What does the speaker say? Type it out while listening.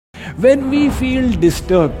When we feel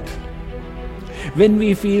disturbed, when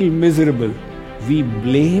we feel miserable, we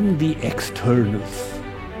blame the externals.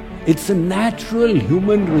 It's a natural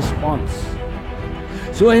human response.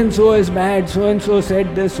 So-and-so is bad, so-and-so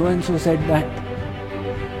said this, so-and-so said that.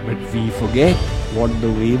 But we forget what the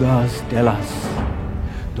Vedas tell us.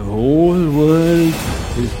 The whole world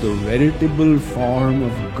is the veritable form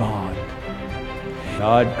of God.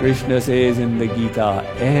 Lord Krishna says in the Gita,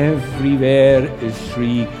 everywhere is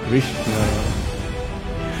Sri Krishna.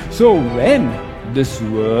 So when this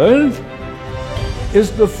world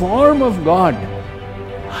is the form of God,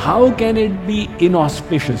 how can it be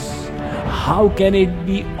inauspicious? How can it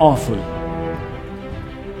be awful?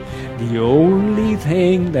 The only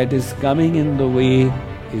thing that is coming in the way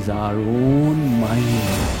is our own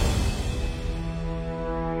mind.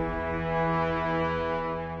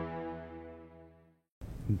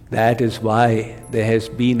 That is why there has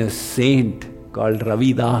been a saint called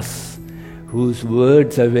Ravidas, whose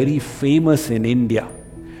words are very famous in India.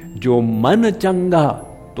 Jo man changa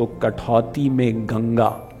to kathauti mein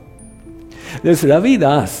Ganga. This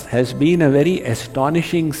Ravidas has been a very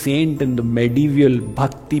astonishing saint in the medieval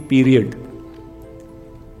Bhakti period.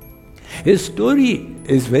 His story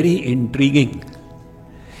is very intriguing.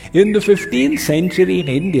 In the 15th century in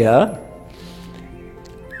India,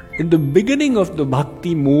 in the beginning of the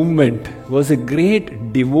Bhakti movement was a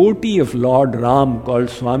great devotee of Lord Ram called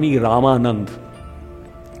Swami Ramanand.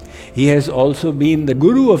 He has also been the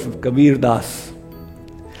guru of Kabir Das.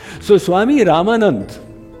 So Swami Ramanand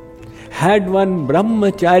had one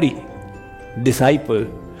brahmachari disciple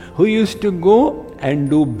who used to go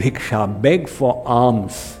and do bhiksha, beg for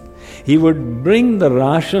alms. He would bring the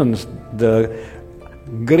rations, the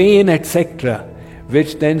grain, etc.,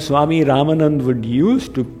 which then Swami Ramanand would use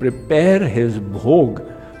to prepare his bhog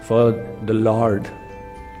for the Lord.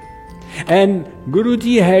 And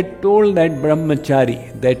Guruji had told that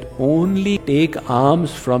brahmachari that only take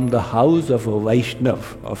alms from the house of a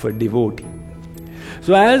Vaishnav, of a devotee.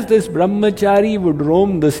 So as this brahmachari would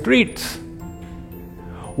roam the streets,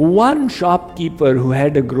 one shopkeeper who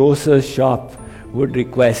had a grocer's shop would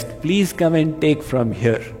request, please come and take from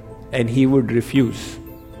here, and he would refuse.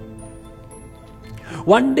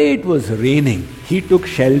 One day it was raining. He took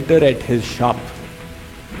shelter at his shop.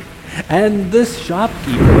 And this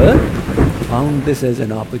shopkeeper found this as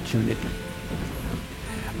an opportunity.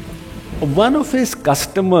 One of his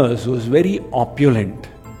customers was very opulent,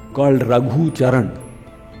 called Raghu Charan.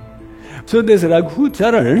 So this Raghu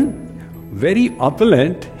Charan, very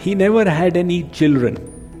opulent, he never had any children.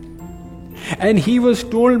 And he was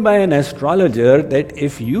told by an astrologer that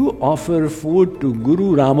if you offer food to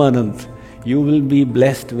Guru Ramanand, you will be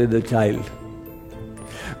blessed with a child.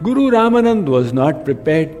 Guru Ramanand was not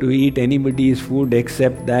prepared to eat anybody's food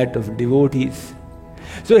except that of devotees.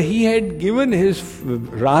 So he had given his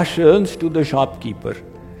rations to the shopkeeper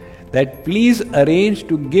that please arrange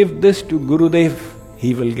to give this to Gurudev,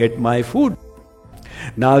 he will get my food.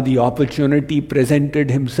 Now the opportunity presented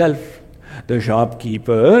himself. The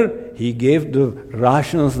shopkeeper, he gave the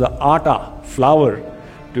rations, the atta, flour,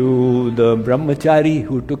 to the brahmachari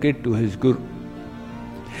who took it to his guru.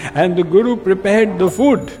 And the guru prepared the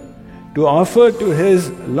food to offer to his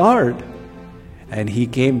Lord. And he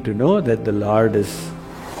came to know that the Lord is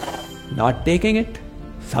not taking it.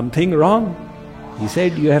 Something wrong. He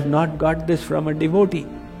said, you have not got this from a devotee.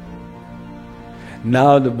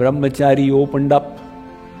 Now the brahmachari opened up.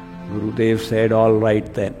 Gurudev said, all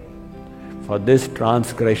right then. For this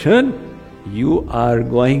transgression, you are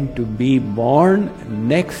going to be born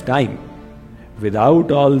next time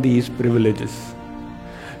without all these privileges.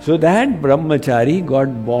 So that brahmachari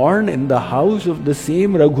got born in the house of the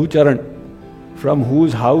same Raghucharan from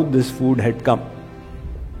whose house this food had come.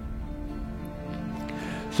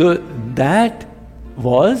 So that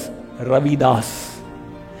was Ravidas.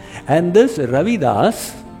 And this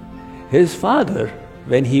Ravidas, his father,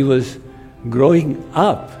 when he was growing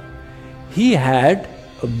up, he had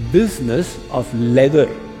a business of leather.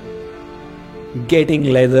 Getting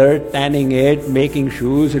leather, tanning it, making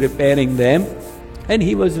shoes, repairing them, and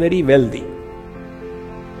he was very wealthy.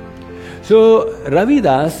 So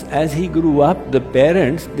Ravidas, as he grew up, the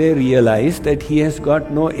parents, they realized that he has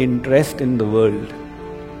got no interest in the world.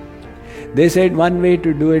 They said one way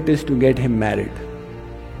to do it is to get him married.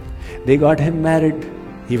 They got him married.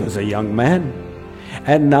 He was a young man.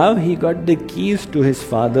 And now he got the keys to his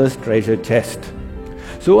father's treasure chest.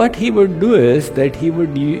 So what he would do is that he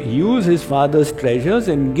would use his father's treasures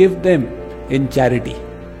and give them in charity.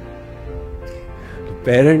 The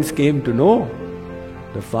parents came to know.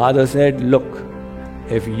 The father said, look,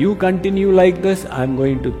 if you continue like this, I'm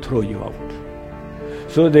going to throw you out.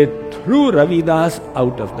 So they threw Ravidas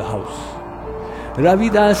out of the house.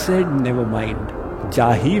 Ravidas said, never mind.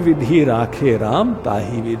 Jahi vidhi rakhe Ram,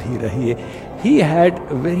 tahi vidhi rahiye. He had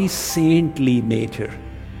a very saintly nature.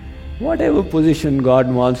 Whatever position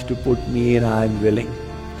God wants to put me in, I am willing.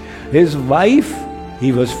 His wife,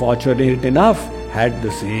 he was fortunate enough, had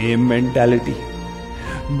the same mentality.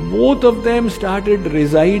 Both of them started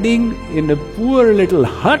residing in a poor little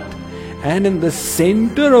hut, and in the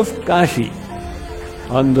center of Kashi,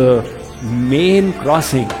 on the main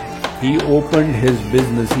crossing, he opened his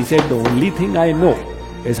business. He said, the only thing I know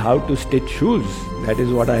is how to stitch shoes. That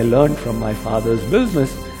is what I learned from my father's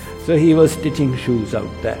business. So he was stitching shoes out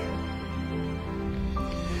there.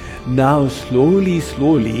 Now slowly,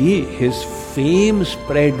 his fame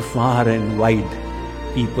spread far and wide.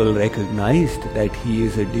 People recognized that he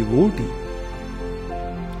is a devotee.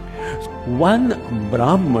 One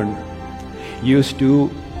Brahman used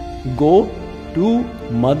to go to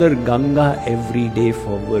Mother Ganga every day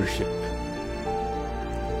for worship.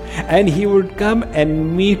 And he would come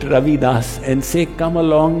and meet Ravidas and say, come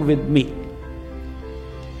along with me.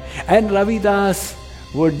 And Ravidas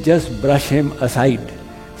would just brush him aside.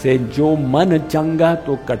 Say, Jo man changa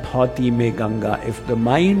to kathauti me Ganga. If the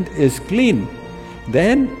mind is clean,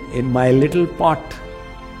 then in my little pot,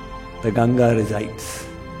 the Ganga resides.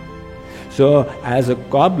 So, as a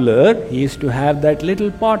cobbler, he used to have that little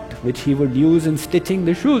pot which he would use in stitching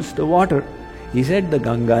the shoes, the water. He said, the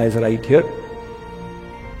Ganga is right here.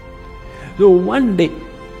 So, one day,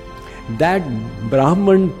 that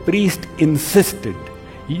Brahman priest insisted,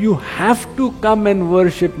 you have to come and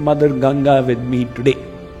worship Mother Ganga with me today.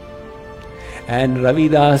 And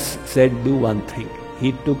Ravidas said, do one thing.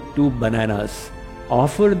 He took 2 bananas,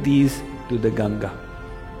 offer these to the Ganga.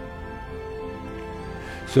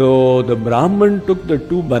 So the Brahman took the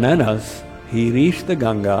 2 bananas, he reached the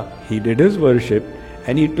Ganga, he did his worship,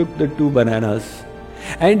 and he took the 2 bananas.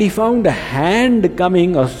 And he found a hand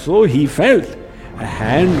coming, or so he felt, a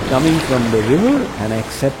hand coming from the river and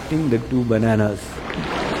accepting the 2 bananas.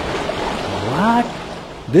 What?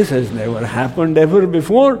 This has never happened ever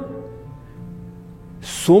before.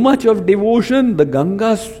 So much of devotion, the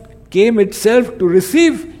Ganga came itself to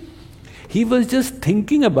receive. He was just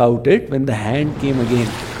thinking about it when the hand came again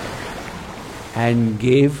and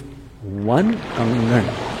gave 1 kangan,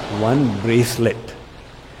 1 bracelet,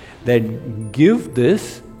 that give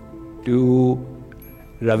this to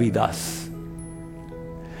Ravidas.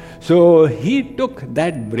 So he took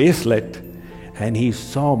that bracelet and he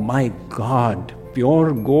saw, my God,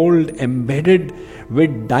 pure gold embedded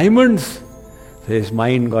with diamonds. So his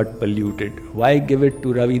mind got polluted. Why give it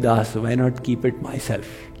to Ravidas? Why not keep it myself?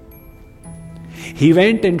 He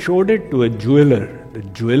went and showed it to a jeweler. The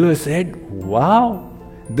jeweler said, wow,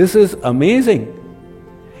 this is amazing.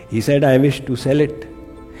 He said, I wish to sell it.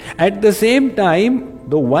 At the same time,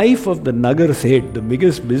 the wife of the Nagar Seth, the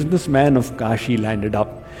biggest businessman of Kashi, landed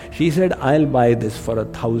up. She said, I'll buy this for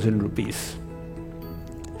 1,000 rupees.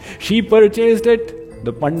 She purchased it.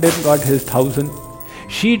 The Pandit got his 1,000.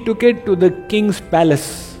 She took it to the king's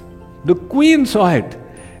palace. The queen saw it.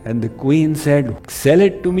 And the queen said, sell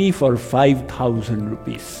it to me for 5,000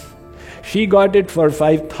 rupees. She got it for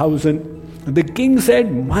 5,000. The king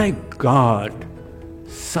said, my God,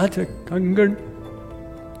 such a kangan.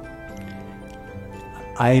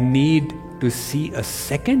 I need to see a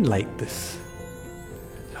second like this.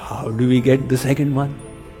 How do we get the second one?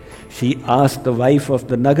 She asked the wife of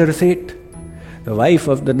the Nagar Seth. The wife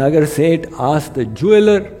of the Nagar Seth asked the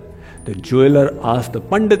jeweler. The jeweler asked the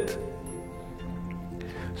Pandit.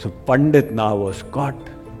 So Pandit now was caught.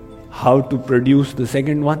 How to produce the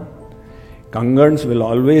second one? Kangans will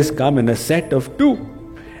always come in a set of 2.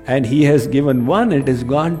 And he has given 1, it is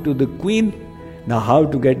gone to the queen. Now how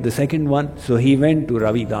to get the second one? So he went to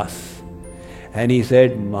Ravidas. And he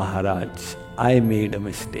said, Maharaj, I made a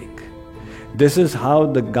mistake. This is how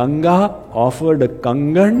the Ganga offered a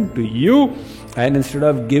kangan to you. And instead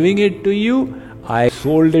of giving it to you, I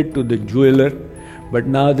sold it to the jeweler. But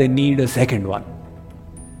now they need a second one.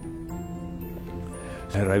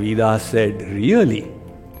 And Ravidas said, really?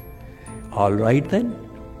 All right then.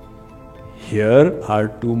 Here are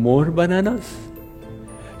 2 more bananas.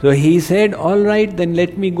 So he said, all right, then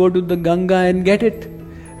let me go to the Ganga and get it.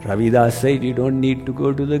 Ravidas said, you don't need to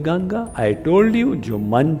go to the Ganga. I told you, jo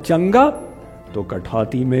man changa, to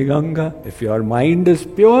kathauti me Ganga. If your mind is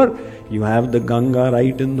pure, you have the Ganga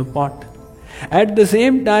right in the pot. At the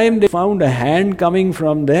same time, they found a hand coming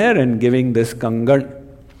from there and giving this kangan.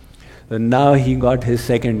 So now he got his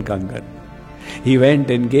second kangan. He went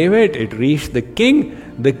and gave it. It reached the king.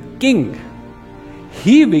 The king,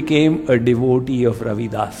 he became a devotee of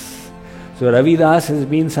Ravidas. So Ravidas has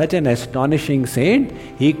been such an astonishing saint.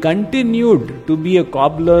 He continued to be a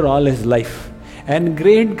cobbler all his life. And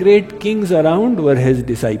great kings around were his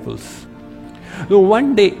disciples. So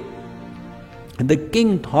one day, the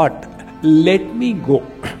king thought, let me go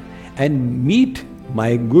and meet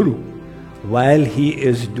my guru while he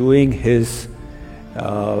is doing his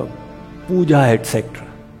puja,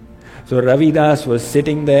 etc. So Ravidas was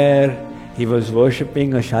sitting there, he was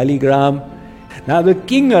worshipping a shaligram. Now the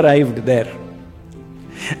king arrived there,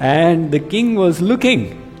 and the king was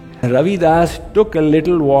looking. Ravidas took a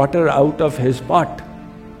little water out of his pot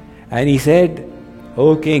and he said,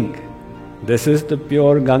 O king, this is the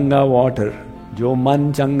pure Ganga water. Jo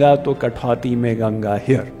man changa to kathauti mein Ganga.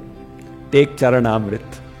 Here, take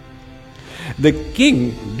Charanamrit. The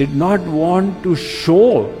king did not want to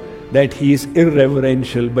show that he is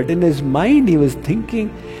irreverential, but in his mind he was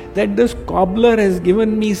thinking that this cobbler has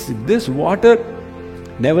given me this water.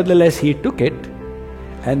 Nevertheless, he took it,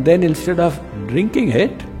 and then instead of drinking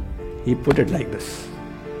it, he put it like this.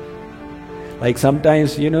 Like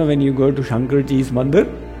sometimes, when you go to Shankarji's mandir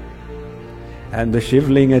and the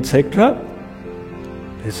Shivling, etc.,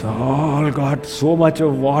 it's all got so much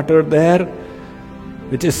of water there,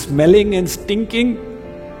 which is smelling and stinking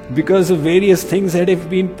because of various things that have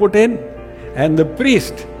been put in. And the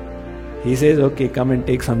priest, he says, okay, come and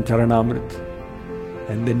take some Charanamrit.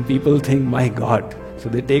 And then people think, my God. So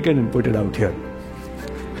they take it and put it out here.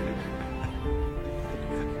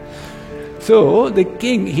 So the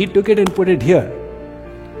king, he took it and put it here.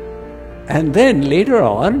 And then later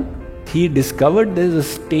on, he discovered there's a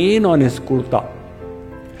stain on his kurta.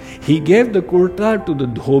 He gave the kurta to the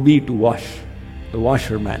dhobi to wash, the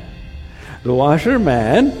washerman. The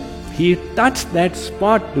washerman, he touched that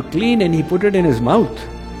spot to clean and he put it in his mouth.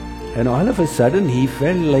 And all of a sudden he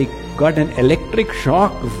felt like got an electric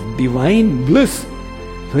shock of divine bliss.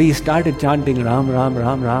 So he started chanting Ram, Ram,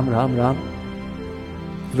 Ram, Ram, Ram, Ram.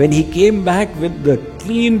 When he came back with the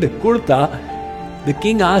cleaned kurta, the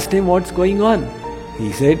king asked him what's going on.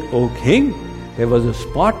 He said, O king, there was a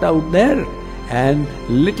spot out there and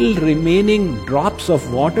little remaining drops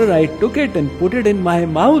of water, I took it and put it in my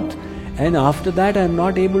mouth, and after that I am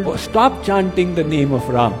not able to stop chanting the name of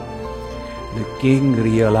Ram. The king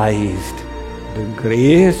realized the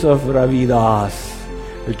grace of Ravidas,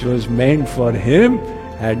 which was meant for him,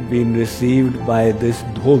 had been received by this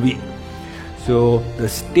dhobi. So the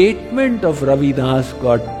statement of Ravidas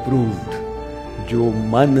got proved. Jo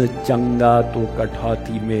man changa to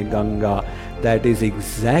kathauti mein Ganga. That is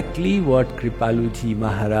exactly what Kripaluji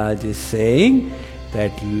Maharaj is saying,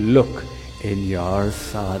 that look, in your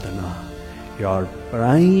sadhana, your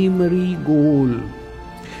primary goal,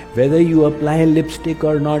 whether you apply lipstick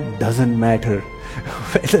or not doesn't matter.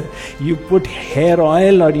 Whether you put hair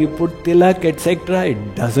oil or you put tilak, etc.,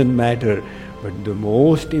 it doesn't matter. But the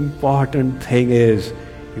most important thing is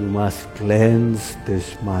you must cleanse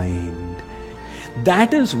this mind.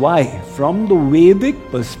 That is why, from the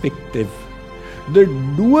Vedic perspective, the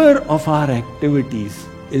doer of our activities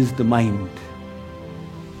is the mind.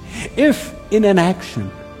 If in an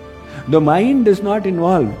action the mind is not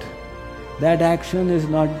involved, that action is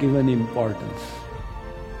not given importance.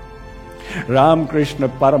 Ramakrishna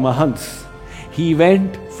Paramahans, he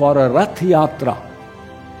went for a Rath Yatra.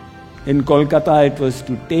 In Kolkata it was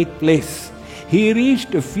to take place. He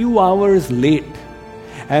reached a few hours late,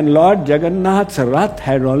 and Lord Jagannath's Rath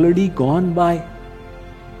had already gone by.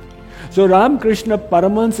 So Ramakrishna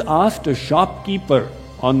Paramahans asked a shopkeeper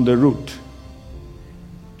on the route,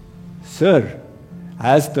 Sir,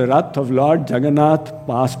 has the Rath of Lord Jagannath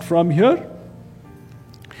passed from here?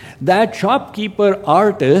 That shopkeeper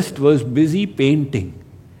artist was busy painting.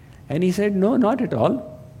 And he said, no, not at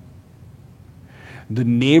all. The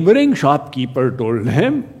neighboring shopkeeper told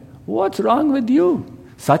him, what's wrong with you?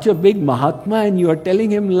 Such a big Mahatma and you are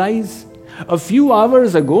telling him lies. A few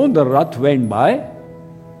hours ago the Rath went by.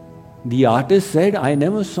 The artist said, I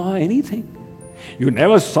never saw anything. You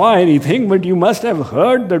never saw anything, but you must have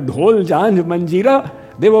heard the Dhol Janj Manjira.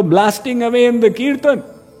 They were blasting away in the Kirtan.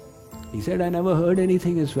 He said, I never heard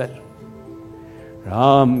anything as well.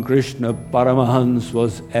 Ramakrishna Paramahans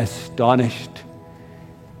was astonished.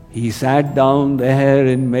 He sat down there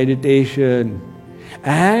in meditation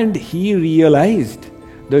and he realized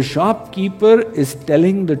the shopkeeper is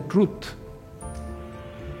telling the truth.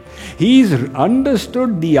 He's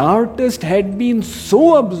understood the artist had been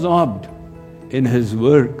so absorbed in his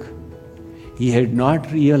work, he had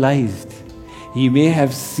not realized. He may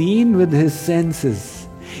have seen with his senses,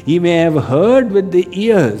 he may have heard with the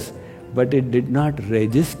ears, but it did not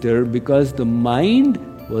register because the mind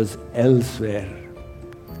was elsewhere.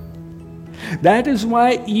 That is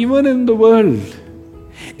why even in the world,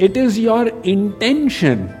 it is your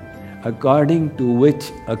intention according to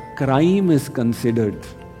which a crime is considered.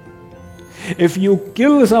 If you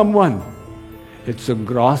kill someone, it's a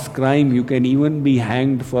gross crime, you can even be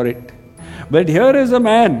hanged for it. But here is a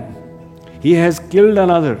man, he has killed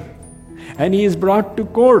another, and he is brought to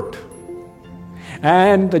court.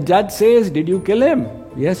 And the judge says, "Did you kill him?"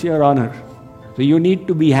 "Yes, Your Honor." "So you need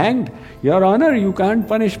to be hanged." "Your Honor, you can't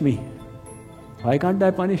punish me." "Why can't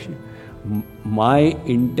I punish you?" "My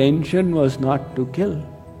intention was not to kill.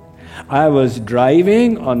 I was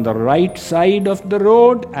driving on the right side of the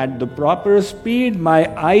road at the proper speed. My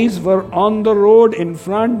eyes were on the road in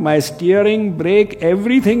front, my steering, brake,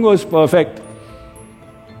 everything was perfect.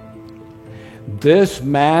 This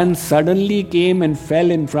man suddenly came and fell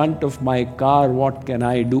in front of my car. What can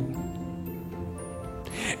I do?"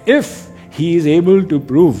 If he is able to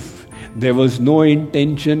prove there was no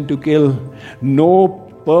intention to kill, no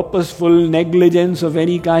purposeful negligence of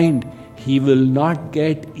any kind, he will not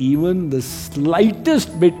get even the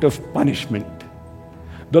slightest bit of punishment.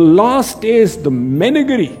 The law stays the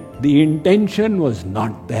menagari, the intention was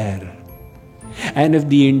not there. And if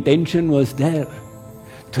the intention was there,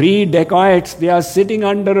 3 dacoits, they are sitting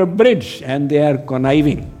under a bridge and they are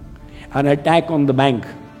conniving an attack on the bank.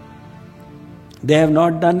 They have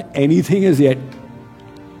not done anything as yet.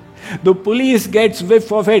 The police gets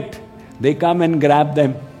whiff of it. They come and grab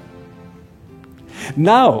them.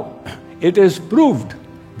 Now, it is proved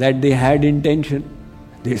that they had intention.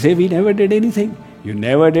 They say, "We never did anything." You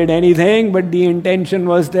never did anything, but the intention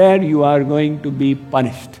was there. You are going to be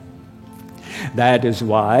punished. That is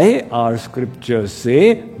why our scriptures say,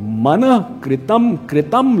 "Mana kritam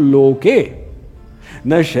kritam loke,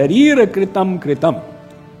 na sharira kritam kritam."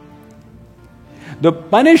 The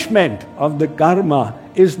punishment of the karma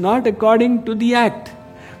is not according to the act,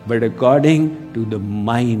 but according to the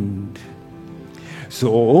mind.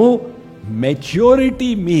 So, maturity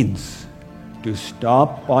means to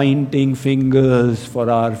stop pointing fingers for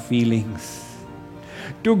our feelings.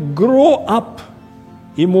 To grow up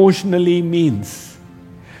emotionally means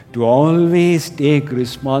to always take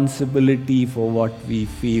responsibility for what we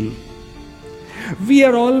feel. We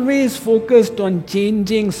are always focused on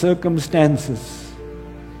changing circumstances.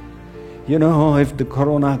 You know, if the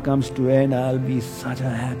corona comes to end, I'll be such a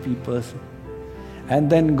happy person. And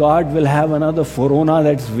then God will have another corona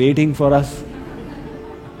that's waiting for us.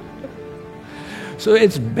 So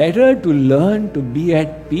it's better to learn to be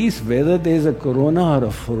at peace, whether there's a corona or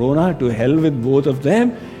a corona, to hell with both of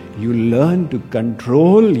them. You learn to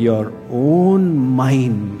control your own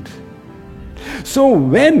mind. So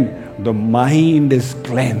when the mind is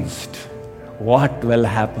cleansed, what will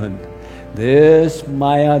happen? This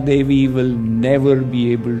Maya Devi will never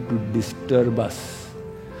be able to disturb us.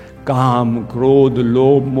 Kam, Krodh,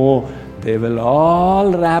 Lobh, Moh, they will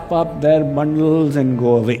all wrap up their bundles and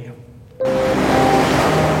go away.